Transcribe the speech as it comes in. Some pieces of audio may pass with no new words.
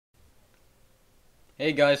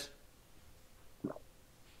Hey guys.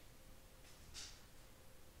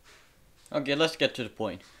 Okay, let's get to the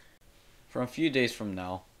point. For a few days from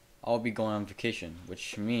now, I'll be going on vacation,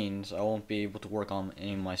 which means I won't be able to work on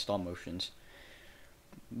any of my stop motions.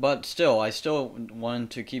 But still, I still wanted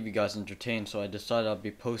to keep you guys entertained, so I decided I'll be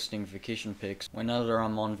posting vacation pics whenever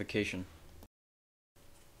I'm on vacation.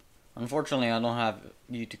 Unfortunately, I don't have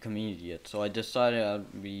YouTube Community yet, so I decided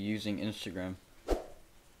I'd be using Instagram.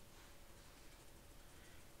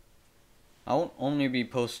 I won't only be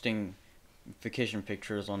posting vacation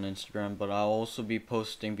pictures on Instagram, but I'll also be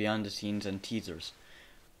posting behind the scenes and teasers.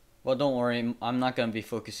 Well, don't worry, I'm not going to be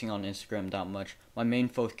focusing on Instagram that much. My main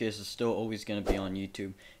focus is still always going to be on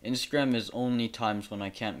YouTube. Instagram is only times when I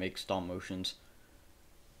can't make stop motions.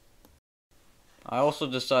 I also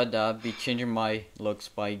decided that I'd be changing my looks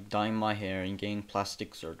by dyeing my hair and getting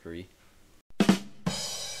plastic surgery.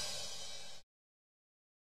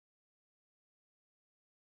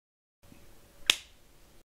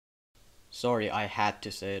 Sorry, I had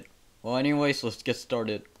to say it. Well, anyways, let's get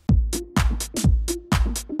started.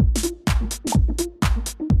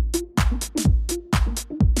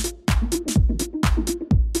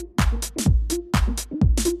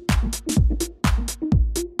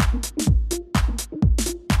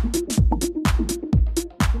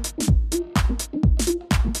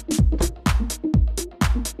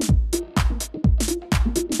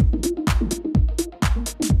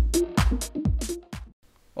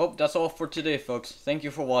 Well, that's all for today, folks. Thank you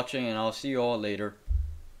for watching, and I'll see you all later.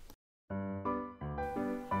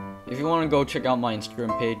 If you want to go check out my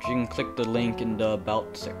Instagram page, you can click the link in the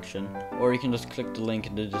About section, or you can just click the link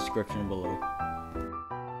in the description below.